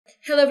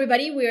Hello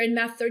everybody, we're in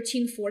Math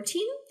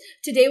 1314.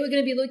 Today we're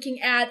going to be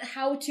looking at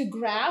how to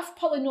graph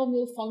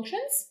polynomial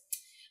functions.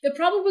 The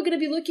problem we're going to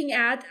be looking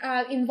at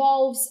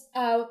involves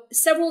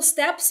several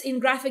steps in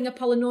graphing a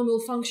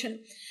polynomial function.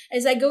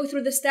 As I go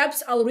through the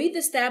steps, I'll read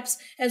the steps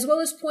as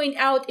well as point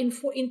out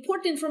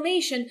important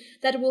information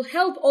that will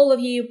help all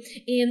of you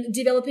in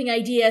developing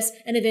ideas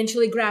and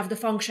eventually graph the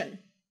function.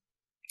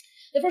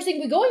 The first thing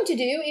we're going to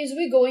do is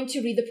we're going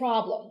to read the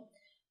problem.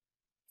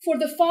 For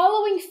the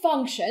following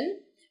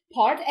function,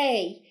 Part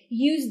A,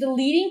 use the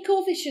leading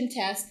coefficient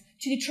test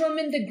to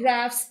determine the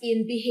graphs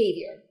in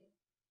behavior.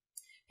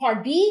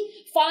 Part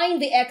B,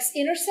 find the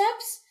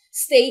x-intercepts,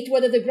 state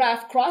whether the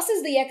graph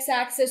crosses the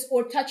x-axis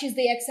or touches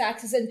the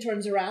x-axis and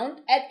turns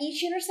around at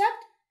each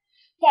intercept.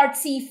 Part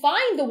C,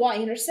 find the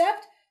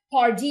y-intercept.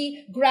 Part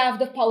D, graph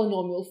the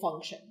polynomial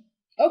function.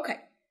 Okay,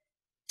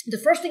 the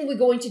first thing we're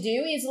going to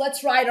do is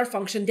let's write our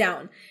function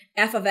down.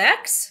 F of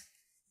x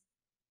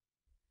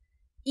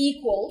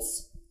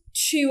equals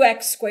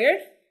 2x squared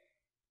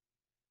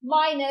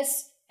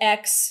minus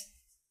x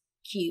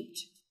cubed.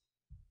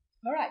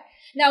 All right.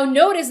 Now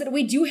notice that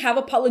we do have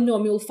a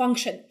polynomial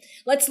function.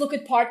 Let's look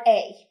at part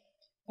A.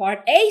 Part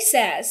A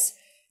says,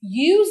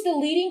 use the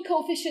leading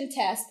coefficient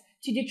test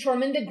to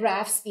determine the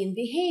graphs in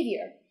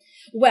behavior.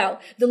 Well,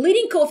 the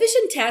leading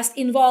coefficient test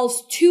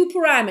involves two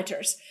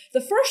parameters.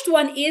 The first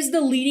one is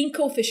the leading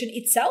coefficient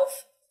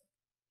itself.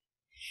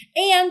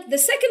 And the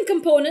second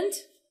component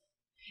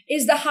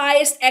is the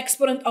highest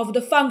exponent of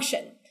the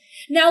function.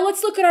 Now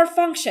let's look at our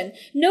function.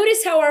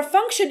 Notice how our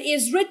function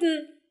is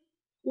written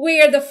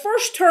where the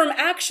first term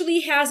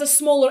actually has a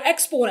smaller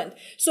exponent.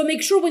 So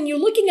make sure when you're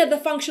looking at the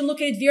function,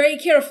 look at it very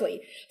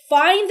carefully.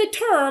 Find the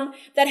term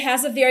that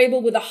has a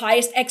variable with the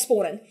highest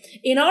exponent.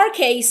 In our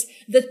case,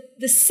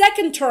 the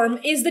second term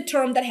is the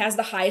term that has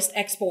the highest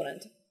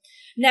exponent.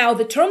 Now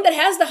the term that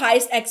has the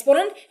highest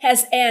exponent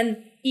has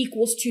n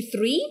equals to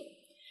 3,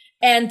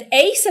 and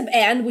a sub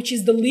n, which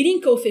is the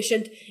leading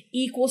coefficient,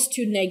 equals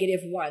to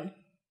 -1.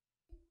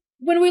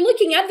 When we're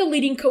looking at the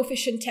leading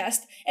coefficient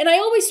test, and I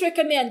always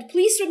recommend,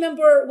 please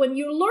remember when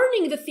you're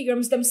learning the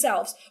theorems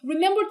themselves,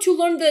 remember to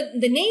learn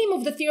the name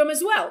of the theorem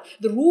as well,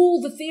 the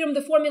rule, the theorem,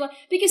 the formula,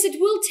 because it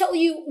will tell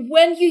you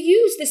when you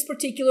use this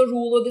particular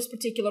rule or this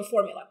particular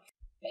formula.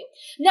 Okay?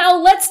 Now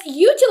let's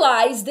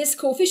utilize this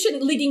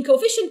leading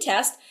coefficient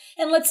test,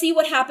 and let's see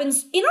what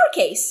happens in our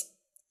case.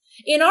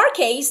 In our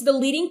case, the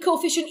leading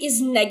coefficient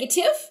is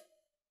negative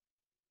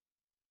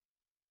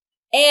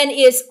and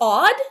is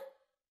odd.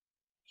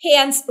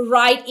 Hence,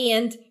 right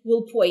end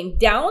will point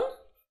down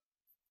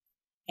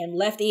and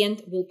left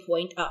end will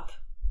point up.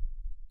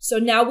 So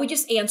now we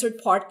just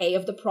answered part A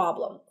of the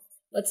problem.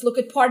 Let's look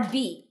at part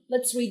B.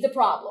 Let's read the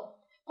problem.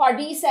 Part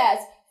B says,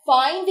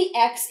 find the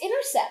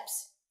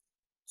x-intercepts.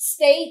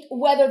 State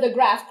whether the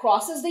graph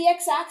crosses the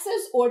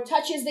x-axis or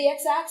touches the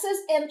x-axis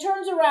and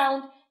turns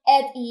around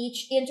at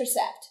each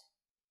intercept.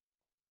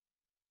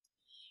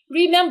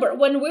 Remember,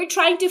 when we're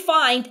trying to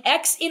find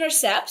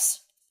x-intercepts,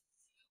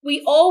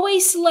 we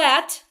always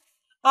let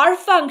our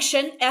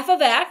function f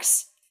of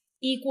x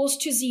equals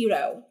to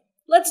 0.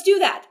 Let's do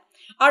that.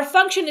 Our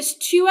function is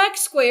 2x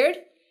squared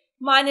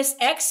minus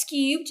x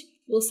cubed.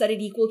 We'll set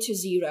it equal to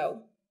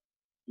 0.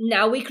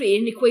 Now we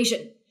create an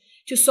equation.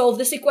 To solve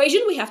this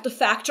equation, we have to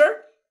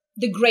factor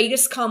the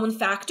greatest common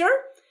factor.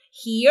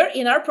 Here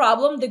in our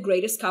problem, the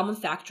greatest common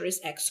factor is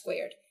x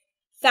squared.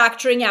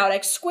 Factoring out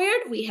x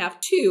squared, we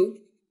have 2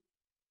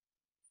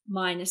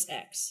 minus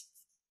x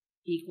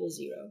equals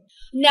 0.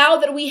 Now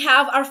that we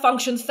have our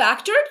function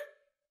factored,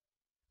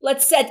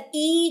 let's set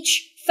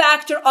each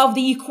factor of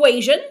the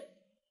equation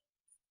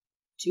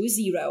to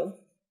 0.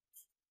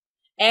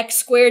 X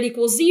squared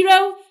equals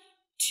 0,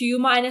 2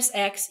 minus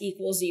x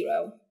equals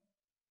 0.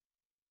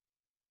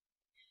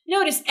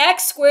 Notice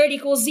x squared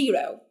equals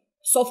 0.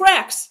 Solve for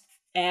x.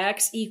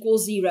 X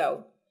equals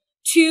 0.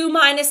 2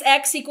 minus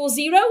x equals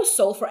 0.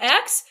 Solve for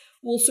x.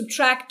 We'll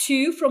subtract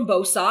 2 from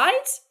both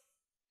sides.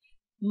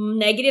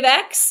 Negative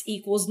x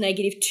equals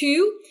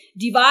 -2.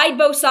 Divide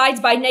both sides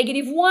by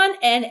 -1,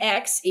 and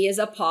x is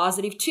a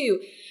positive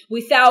 2. We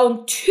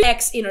found two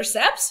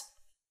x-intercepts,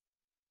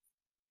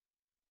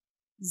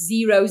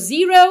 0,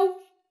 0,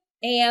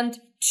 and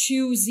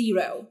 2,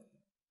 0.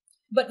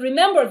 But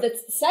remember, the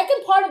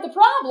second part of the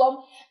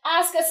problem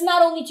asks us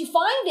not only to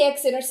find the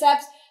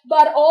x-intercepts,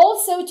 but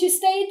also to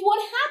state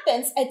what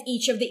happens at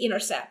each of the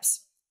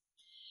intercepts.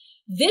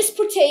 This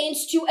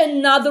pertains to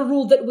another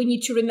rule that we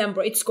need to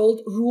remember. It's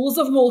called rules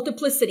of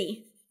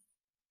multiplicity.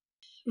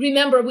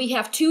 Remember, we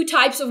have two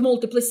types of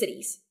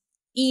multiplicities.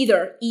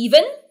 Either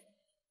even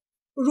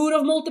root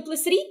of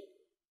multiplicity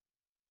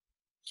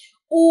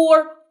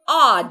or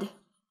odd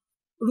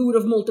root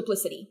of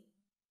multiplicity.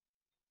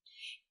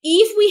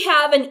 If we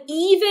have an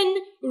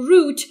even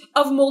root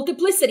of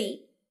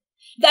multiplicity,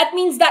 that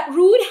means that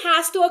root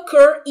has to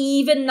occur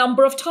even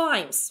number of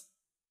times.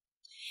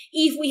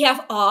 If we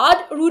have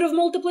odd root of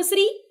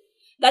multiplicity,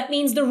 that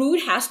means the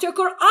root has to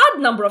occur odd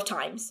number of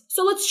times.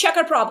 So let's check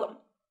our problem.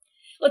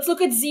 Let's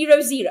look at 0,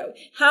 0.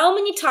 How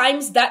many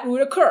times that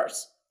root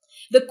occurs?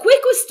 The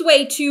quickest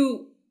way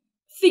to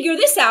figure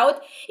this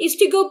out is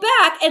to go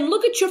back and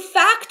look at your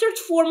factored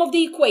form of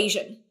the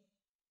equation.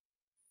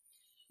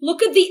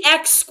 Look at the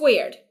x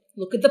squared.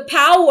 Look at the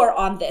power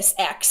on this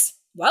x.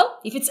 Well,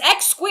 if it's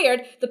x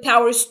squared, the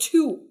power is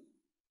 2.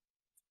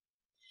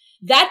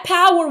 That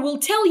power will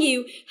tell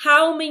you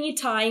how many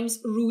times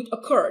root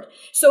occurred.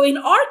 So in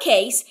our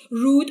case,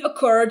 root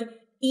occurred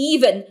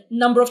even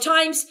number of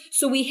times.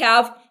 So we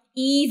have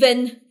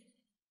even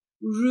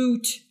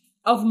root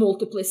of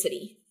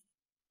multiplicity.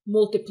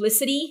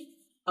 Multiplicity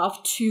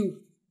of 2.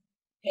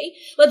 Okay,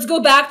 let's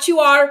go back to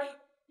our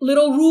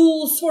little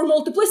rules for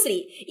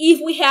multiplicity. If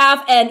we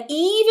have an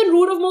even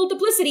root of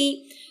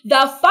multiplicity,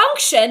 the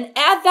function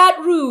at that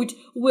root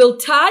will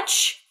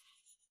touch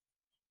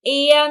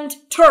and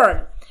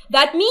turn.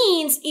 That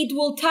means it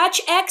will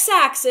touch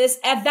x-axis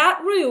at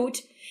that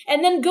root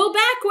and then go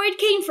back where it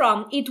came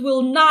from. It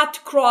will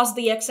not cross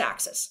the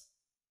x-axis.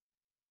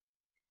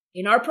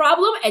 In our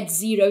problem, at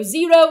 0,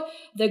 0,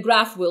 the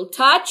graph will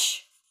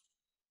touch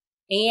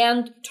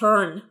and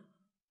turn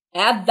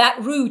at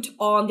that root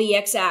on the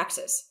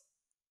x-axis.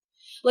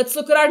 Let's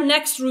look at our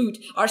next root.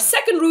 Our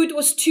second root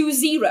was 2,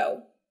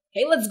 0.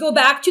 Okay, let's go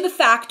back to the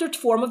factored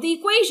form of the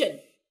equation.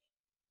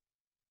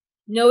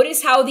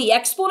 Notice how the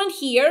exponent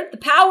here, the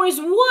power is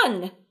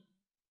 1.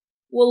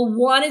 Well,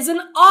 1 is an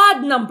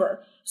odd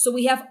number, so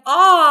we have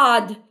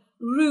odd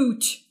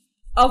root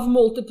of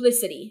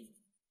multiplicity.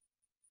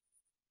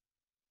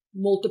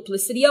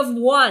 Multiplicity of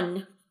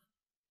 1.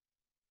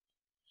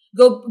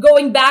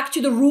 Going back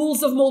to the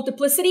rules of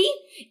multiplicity,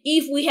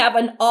 if we have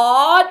an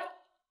odd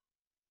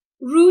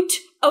root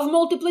of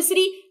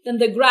multiplicity, then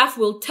the graph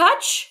will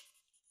touch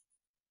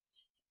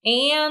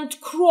and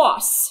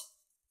cross.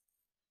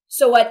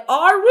 So at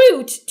our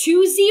root,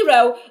 2,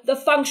 0, the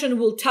function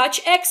will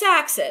touch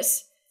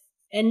x-axis,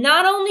 and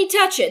not only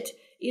touch it,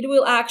 it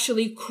will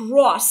actually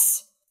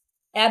cross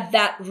at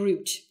that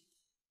root.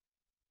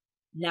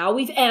 Now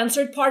we've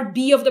answered part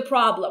B of the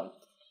problem.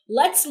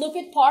 Let's look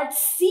at part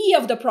C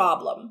of the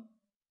problem.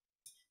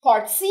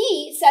 Part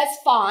C says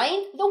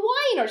find the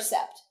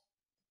y-intercept.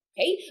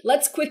 Okay,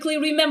 let's quickly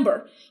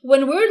remember.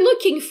 When we're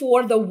looking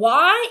for the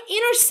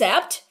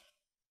y-intercept,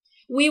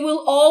 we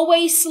will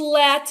always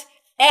let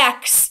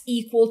x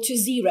equal to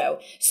 0.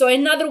 So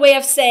another way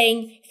of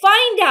saying,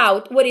 find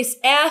out what is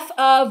f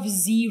of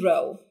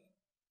 0.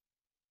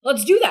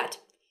 Let's do that.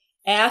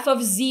 F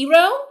of 0,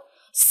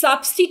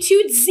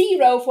 substitute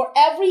 0 for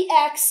every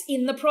x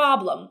in the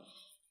problem.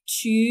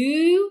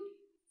 2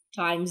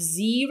 times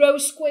 0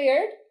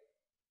 squared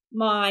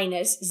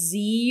minus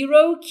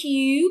 0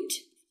 cubed.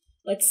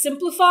 Let's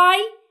simplify,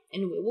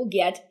 and we will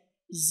get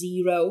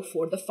 0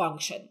 for the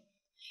function.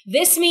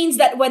 This means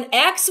that when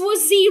x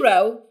was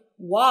 0,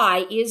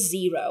 y is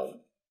 0.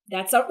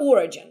 That's our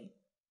origin.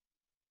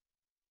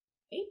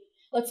 Okay.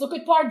 Let's look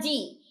at part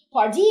D.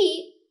 Part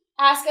D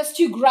asks us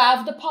to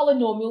graph the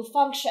polynomial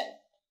function.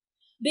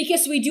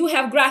 Because we do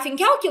have graphing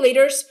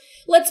calculators,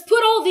 let's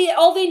put all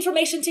the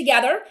information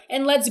together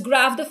and let's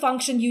graph the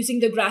function using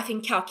the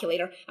graphing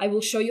calculator. I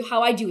will show you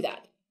how I do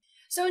that.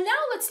 So now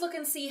let's look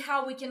and see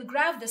how we can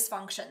graph this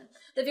function.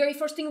 The very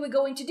first thing we're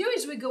going to do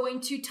is we're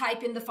going to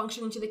type in the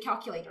function into the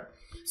calculator.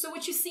 So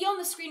what you see on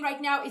the screen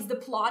right now is the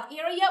plot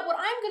area. What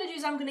I'm going to do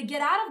is I'm going to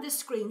get out of this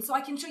screen so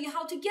I can show you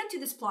how to get to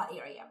this plot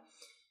area.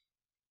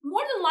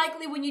 More than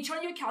likely, when you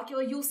turn your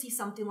calculator, you'll see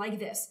something like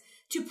this.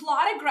 To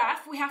plot a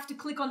graph, we have to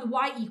click on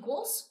y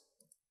equals.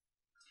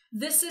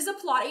 This is a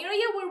plot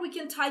area where we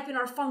can type in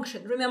our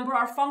function. Remember,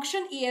 our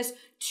function is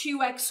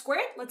 2x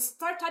squared. Let's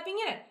start typing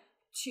in it.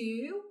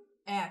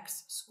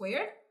 2x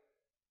squared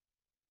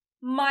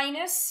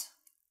minus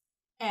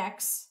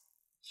x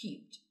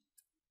cubed.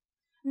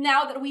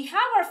 Now that we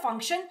have our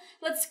function,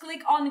 let's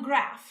click on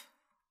graph.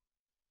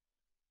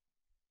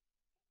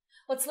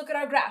 Let's look at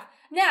our graph.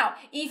 Now,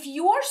 if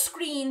your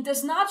screen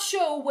does not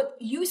show what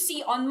you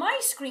see on my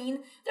screen,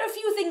 there are a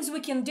few things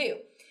we can do.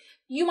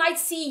 You might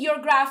see your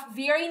graph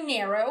very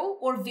narrow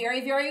or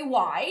very, very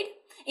wide.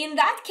 In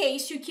that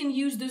case, you can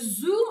use the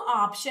zoom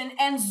option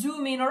and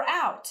zoom in or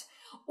out.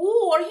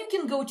 Or you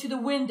can go to the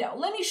window.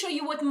 Let me show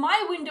you what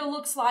my window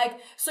looks like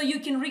so you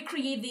can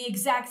recreate the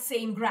exact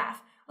same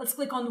graph. Let's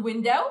click on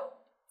window.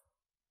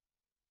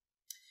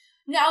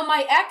 Now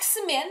my x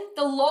min,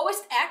 the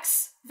lowest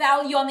x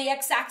value on the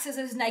x-axis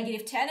is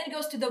 -10. It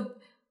goes to the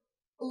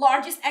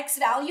largest x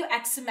value,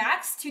 x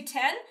max, to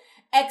 10.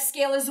 X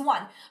scale is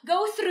 1.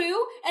 Go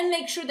through and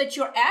make sure that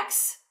your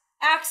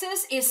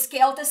x-axis is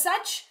scaled as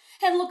such,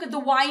 and look at the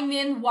y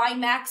min, y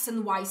max,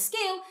 and y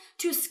scale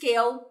to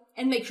scale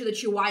and make sure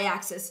that your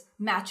y-axis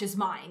matches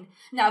mine.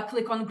 Now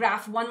click on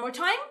graph one more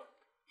time,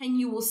 and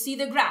you will see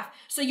the graph.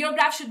 So your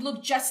graph should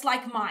look just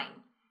like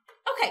mine.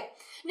 Okay.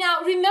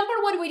 Now,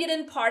 remember what we did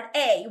in part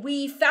A.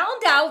 We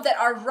found out that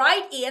our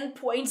right end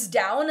points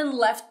down and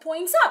left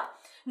points up.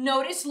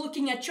 Notice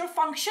looking at your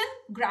function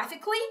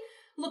graphically,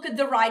 look at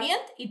the right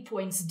end, it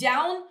points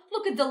down.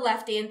 Look at the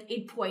left end,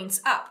 it points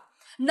up.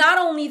 Not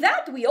only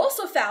that, we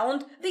also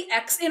found the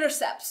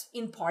x-intercepts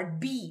in part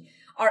B.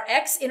 Our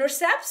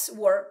x-intercepts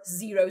were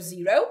 0,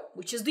 0,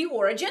 which is the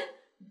origin.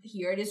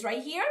 Here it is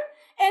right here.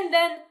 And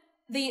then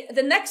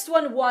the next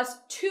one was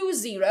 2,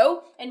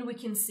 0, and we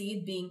can see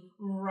it being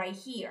right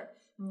here.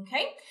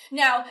 Okay,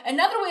 now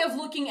another way of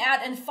looking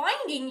at and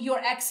finding your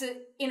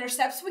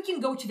x-intercepts, we can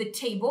go to the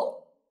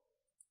table.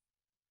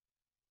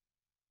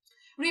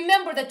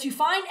 Remember that to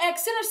find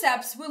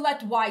x-intercepts, we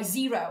let y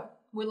 0.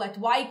 We let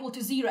y equal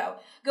to 0.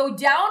 Go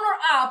down or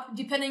up,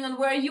 depending on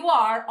where you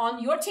are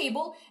on your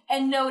table,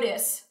 and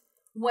notice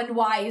when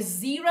y is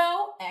 0,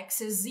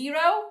 x is 0.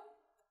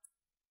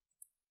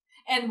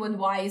 And when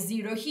y is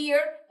 0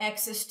 here,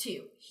 x is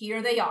 2.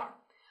 Here they are.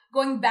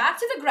 Going back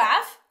to the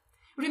graph,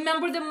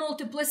 remember the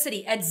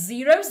multiplicity. At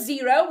 0,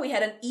 0, we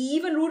had an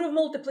even root of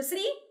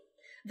multiplicity,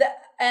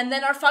 and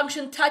then our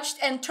function touched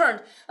and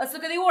turned. Let's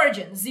look at the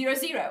origin, 0,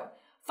 0.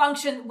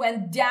 Function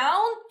went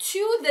down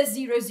to the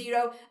 0,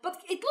 0,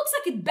 but it looks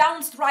like it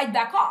bounced right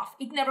back off.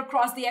 It never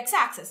crossed the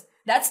x-axis.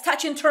 That's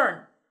touch and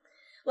turn.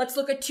 Let's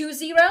look at 2,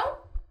 0.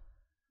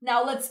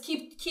 Now let's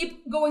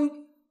keep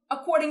going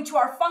according to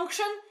our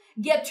function.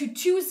 Get to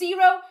 2,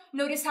 0.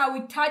 Notice how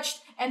it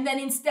touched, and then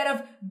instead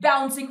of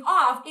bouncing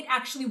off, it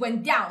actually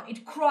went down.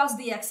 It crossed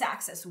the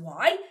x-axis.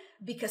 Why?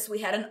 Because we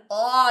had an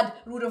odd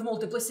root of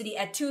multiplicity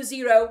at 2,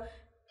 0.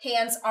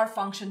 Hence, our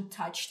function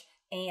touched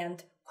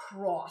and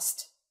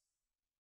crossed.